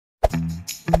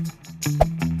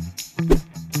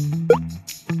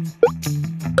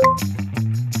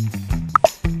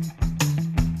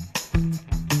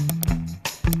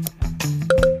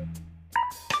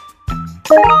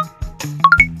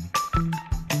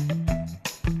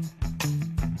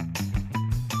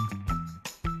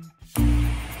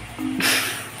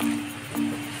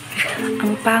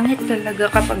Ang pangit talaga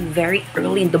kapag very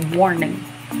early in the morning.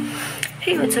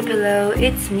 Hey, what's up? Hello,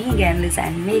 it's me again, Liza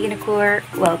Guinocor.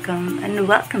 Welcome and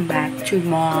welcome back to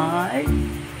my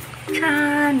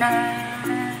channel.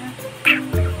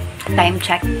 Time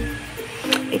check.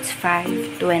 It's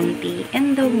 5:20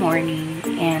 in the morning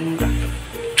and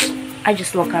I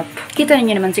just woke up. Kita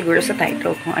niyo naman siguro sa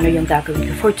title kung ano yung gagawin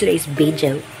ko for today's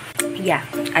video. Yeah,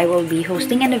 I will be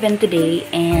hosting an event today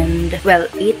and well,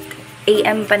 8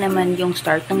 AM pa naman yung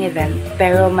start ng event,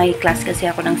 pero may class kasi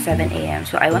ako ng 7 AM,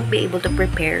 so I won't be able to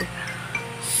prepare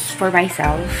for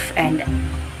myself and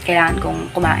kailangan kong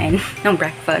kumain ng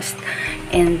breakfast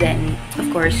and then of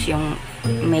course yung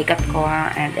makeup ko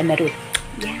and emerald.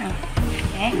 Yeah.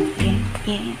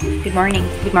 Good morning.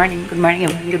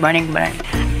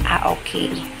 Okay,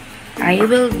 I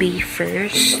will be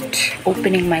first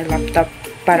opening my laptop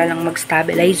para lang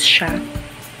mag-stabilize siya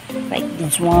like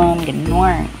this one,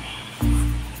 ganun.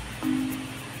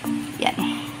 Yan.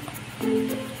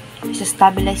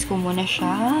 Isa-stabilize ko muna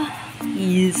siya.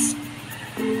 Yes.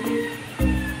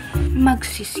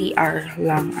 Magsi-CR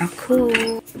lang ako.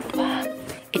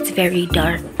 It's very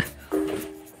dark.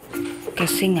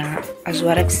 Kasi nga, as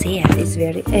what I've said, it's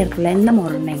very early in the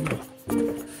morning.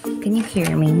 Can you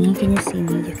hear me? Can you see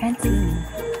me? You can't see me.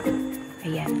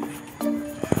 Ayan.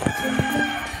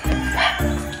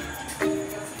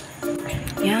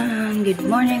 Yan. Good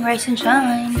morning, rise and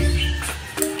shine.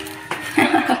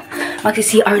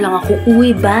 Magsi-CR lang ako. Uy,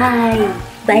 bye!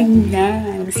 Bye na!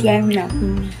 Mag-CR na ako.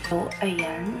 So,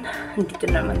 ayan. Andito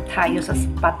naman tayo sa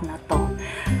spot na to.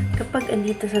 Kapag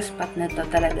andito sa spot na to,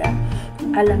 talaga,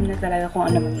 alam na talaga kung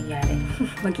ano mangyayari.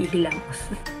 Maghihilamos.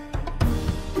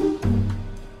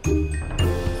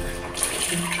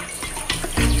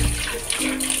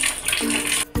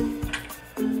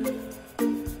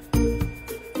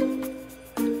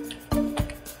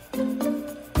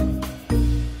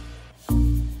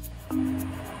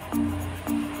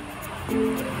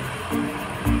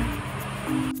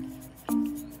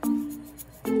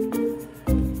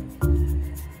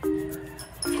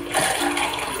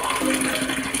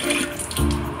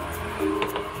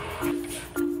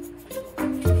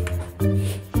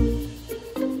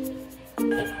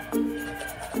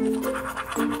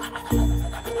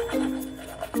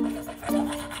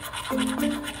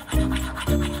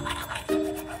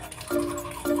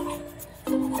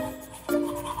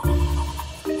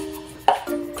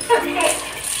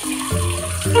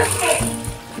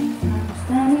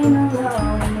 Standing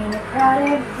alone in a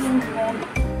crowded room.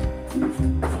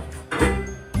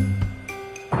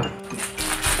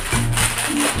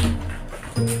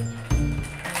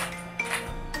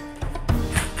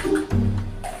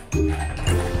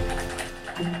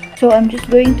 So I'm just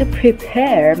going to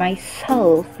prepare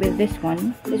myself with this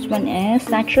one. This one is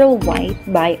Natural White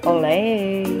by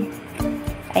Olay.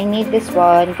 I need this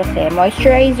one kasi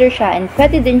moisturizer siya and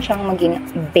pwede din siyang maging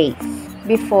base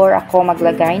before ako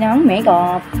maglagay ng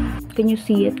makeup. Can you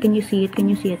see it? Can you see it? Can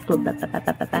you see it?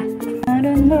 I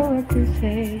don't know what to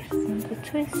say. The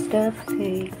twist of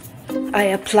fate.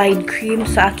 I applied cream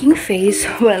sa aking face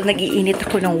while nag-iinit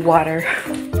ako ng water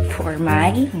for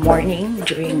my morning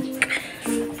drink.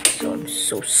 So I'm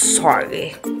so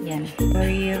sorry. Yan.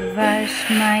 Three of us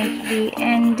might be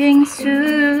ending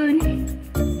soon.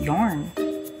 Yarn.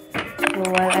 So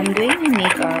while I'm doing the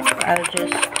makeup, I'll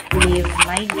just leave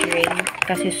my drink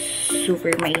kasi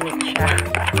super mainit siya.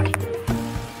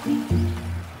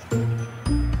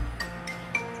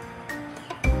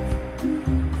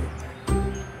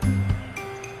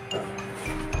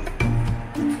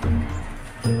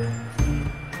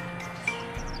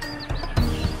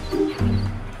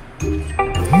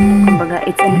 Kumbaga,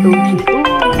 it's an OG.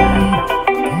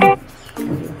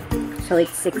 So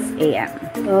it's 6 AM.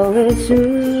 So it's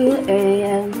 2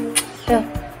 AM.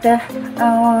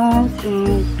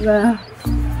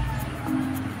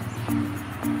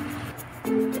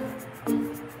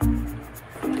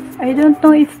 I don't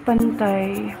know if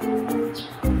pantay.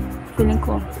 Feeling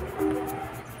ko.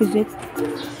 Is it?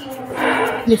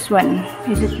 This one.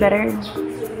 Is it better?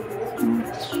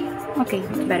 Okay,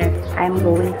 it's better. I'm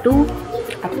going to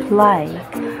apply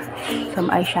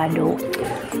some eyeshadow.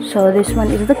 So this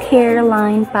one is the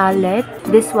Caroline palette.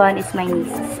 This one is my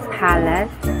niece's palette.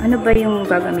 Ano ba yung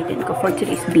gagamitin ko for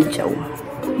today's video?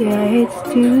 Yeah, it's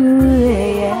 2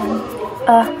 AM.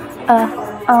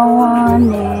 I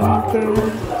want it, girl.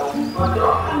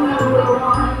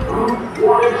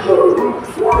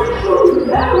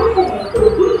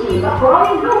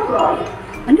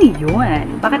 Ano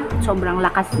yun? Bakit sobrang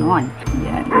lakas nun?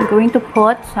 Yan. I'm going to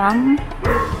put some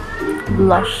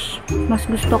blush. Mas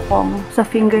gusto kong sa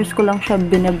fingers ko lang siya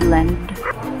binablend.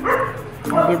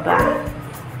 Diba?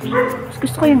 Mas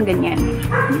gusto ko yung ganyan.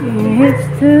 It's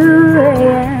 2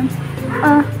 a.m.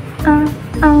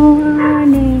 I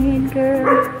want it,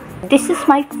 girl. This is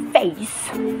my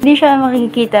face. Hindi siya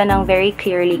makikita ng very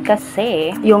clearly kasi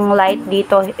yung light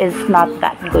dito is not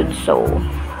that good. So,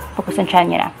 pakusansyahan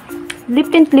nyo na.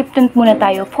 Lip tint muna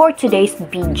tayo for today's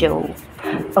video.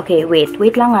 Okay,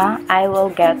 wait lang ha. I will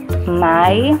get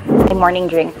my morning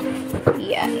drink.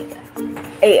 Yan.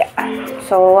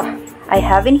 So, I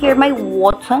have in here my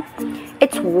water.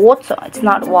 It's water. It's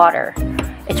not water.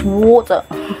 It's water.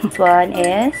 This one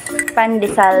is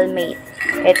Pandesal Mate.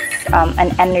 It's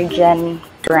an Energen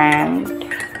brand.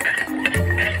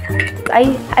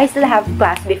 I still have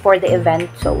class before the event,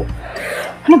 so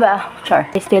ano ba? Sure.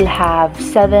 I still have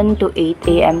 7 to 8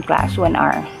 a.m. class 1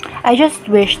 hour. I just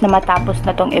wish na matapos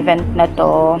na tong event na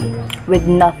to with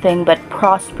nothing but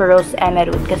prosperous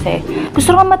emerald kasi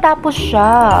gusto ko matapos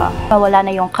siya. Wala na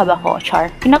yung kaba ko,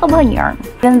 char. Kinakabahan yarn.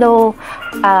 Even though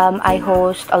I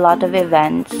host a lot of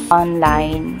events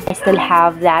online, I still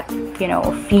have that, you know,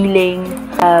 feeling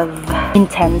of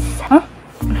intense. Huh?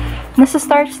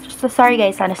 Sorry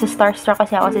guys, nasa starstruck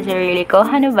kasi ako sa sarili ko.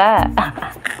 Ano ba?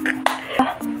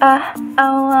 I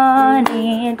want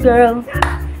it, girl.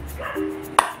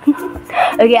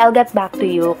 Okay, I'll get back to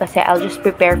you kasi I'll just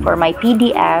prepare for my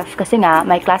PDF kasi nga,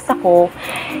 may class ako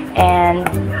and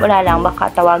wala lang, baka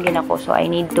tawagin ako. So, I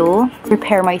need to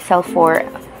prepare myself for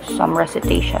some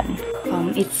recitation.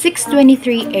 It's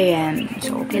 6:23 a.m.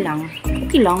 So, okay lang.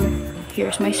 Okay lang.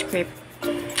 Here's my script.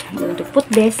 I'm going to put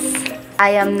this.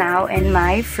 I am now in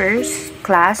my first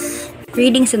class,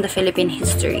 Readings in the Philippine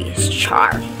History.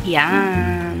 Char.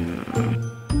 Yan.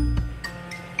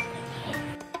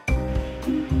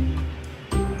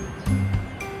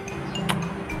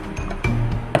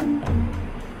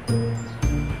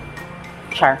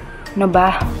 Char. Ano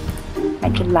ba?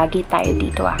 Medyo lagi tayo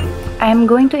dito ah. I'm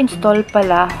going to install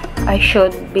pala. I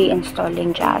should be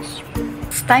installing Jazz.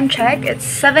 It's time check. It's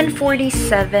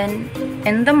 7:47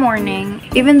 in the morning.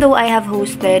 Even though I have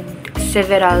hosted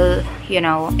several, you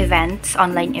know, events,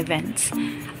 online events,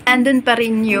 andun pa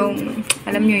rin yung,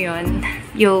 alam nyo yun,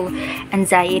 yung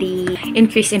anxiety,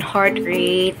 increase in heart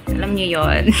rate, alam nyo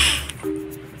yun.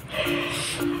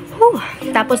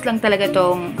 Tapos lang talaga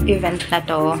tong event na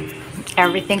to.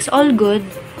 Everything's all good.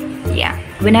 Yeah.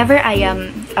 Whenever I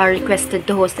am requested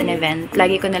to host an event,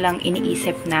 lagi ko na lang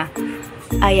iniisip na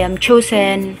I am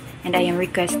chosen and I am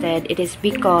requested. It is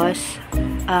because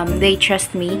they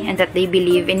trust me and that they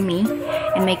believe in me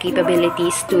and my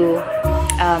capabilities to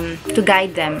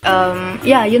guide them.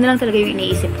 Yeah, yun na lang talaga yung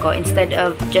iniisip ko instead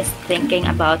of just thinking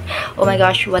about, oh my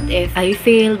gosh, what if I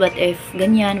fail? What if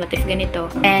ganyan? What if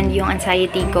ganito? And yung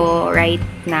anxiety ko right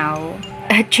now,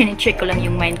 chine-check ko lang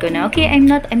yung mind ko na, okay, I'm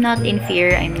not in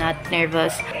fear, I'm not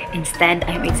nervous. Instead,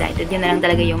 I'm excited. Yun na lang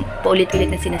talaga yung paulit-ulit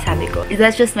na sinasabi ko.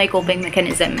 That's just my coping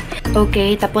mechanism.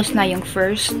 Okay, tapos na yung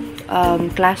first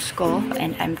class ko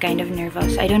and I'm kind of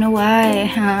nervous. I don't know why.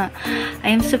 I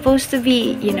am supposed to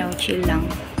be, you know, chill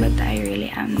lang. But I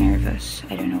really am nervous.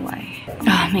 I don't know why.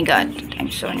 Oh my god,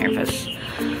 I'm so nervous.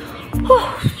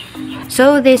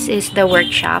 So, this is the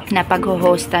workshop na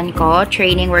pag-hostan ko,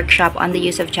 training workshop on the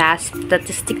use of Jazz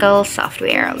statistical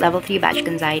software, level 3 batch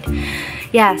Gonzide.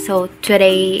 Yeah, so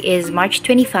today is March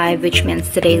 25, which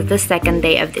means today is the second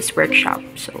day of this workshop.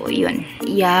 So, yun.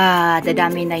 Yeah,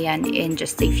 dadami na yan in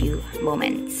just a few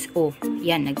moments. Oh,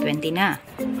 yan, nag-20 na.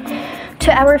 To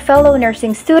our fellow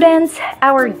nursing students,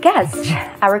 our guest,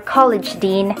 our college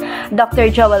dean,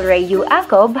 Dr. Joel Ray U.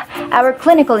 Acob, our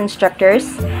clinical instructors,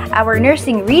 our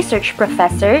nursing research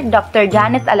professor, Dr.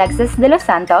 Janet Alexis de los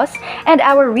Santos, and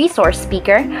our resource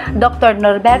speaker, Dr.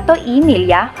 Norberto E.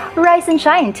 Milia, rise and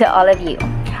shine to all of you.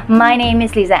 My name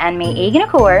is Liza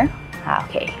Guinocor.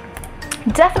 Okay.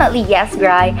 Definitely yes,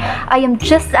 Gry. I am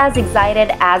just as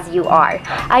excited as you are.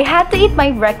 I had to eat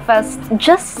my breakfast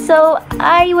just so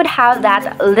I would have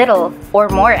that little or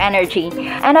more energy.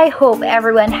 And I hope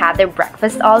everyone had their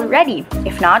breakfast already.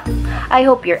 If not, I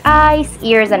hope your eyes,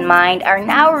 ears, and mind are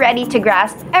now ready to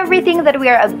grasp everything that we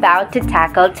are about to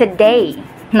tackle today.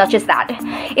 Not just that,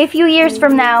 a few years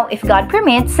from now, if God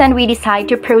permits and we decide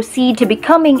to proceed to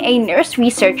becoming a nurse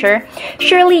researcher,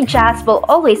 surely Jazz will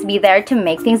always be there to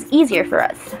make things easier for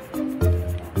us.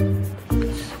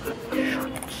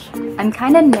 I'm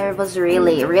kind of nervous,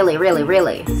 really.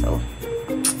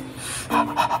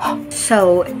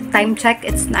 So, time check,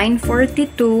 it's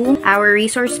 9:42. Our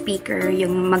resource speaker,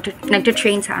 yung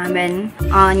nagtutrain sa amin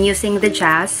on using the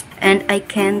JASP. And I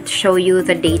can't show you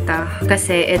the data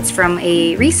kasi it's from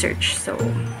a research. So,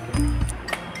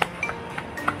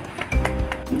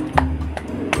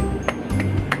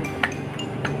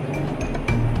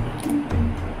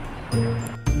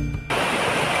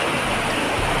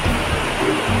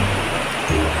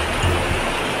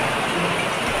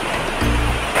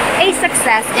 a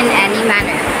success in any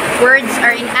manner. Words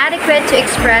are inadequate to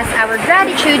express our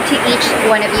gratitude to each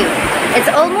one of you. It's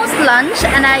almost lunch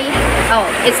and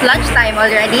it's lunchtime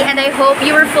already, and I hope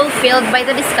you were fulfilled by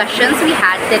the discussions we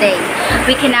had today.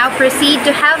 We can now proceed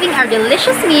to having our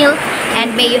delicious meal,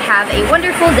 and may you have a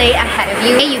wonderful day ahead of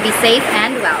you. May you be safe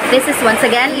and well. This is once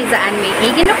again Liza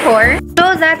Guinocor.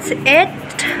 So that's it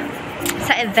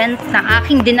sa event na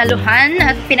aking dinaluhan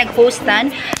at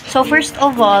pinag-hostan. So first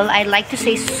of all, I'd like to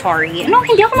say sorry. No,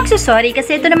 hindi ako magsasorry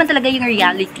kasi ito naman talaga yung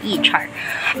reality, char.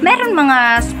 Meron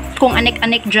mga kung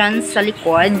anik-anik dyan sa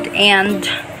likod and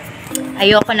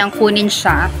ayoko nang kunin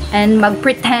siya and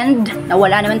mag-pretend na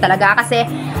wala naman talaga kasi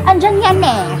andyan yan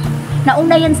eh.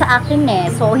 Nauna yan sa akin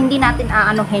eh. So hindi natin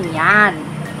aanuhin yan.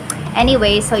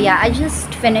 Anyway, so yeah, I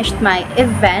just finished my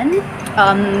event.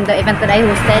 The event that I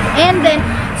hosted, and then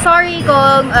sorry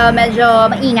kung medyo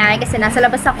maingay kasi nasa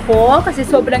labas ako kasi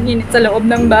sobrang init sa loob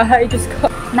ng bahay. Diyos ko.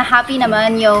 Na-happy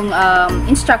naman yung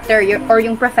instructor or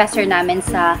yung professor namin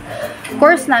sa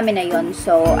course namin na yun.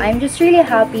 So, I'm just really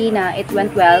happy na it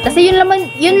went well. Kasi yun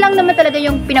lang naman talaga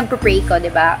yung pinag-pray ko,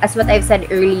 diba? As what I've said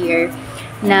earlier,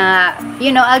 na, you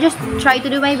know, I'll just try to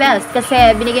do my best kasi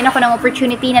binigyan ako ng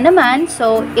opportunity na naman,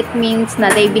 so it means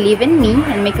na they believe in me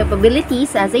and my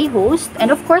capabilities as a host and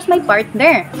of course my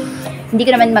partner. Hindi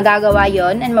ko naman magagawa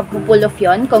yon and mapupull off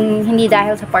yon kung hindi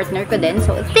dahil sa partner ko din.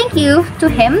 So thank you to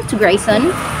him, to Grayson.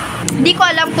 Hindi ko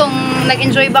alam kung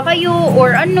nag-enjoy ba kayo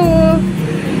or ano.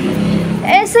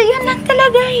 So yun lang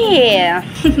talaga eh.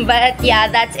 But yeah,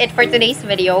 that's it for today's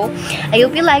video. I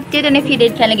hope you liked it, and if you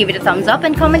did, kindly give it a thumbs up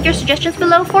and comment your suggestions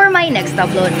below for my next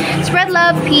upload. Spread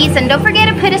love, peace, and don't forget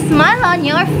to put a smile on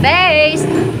your face.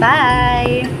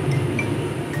 Bye!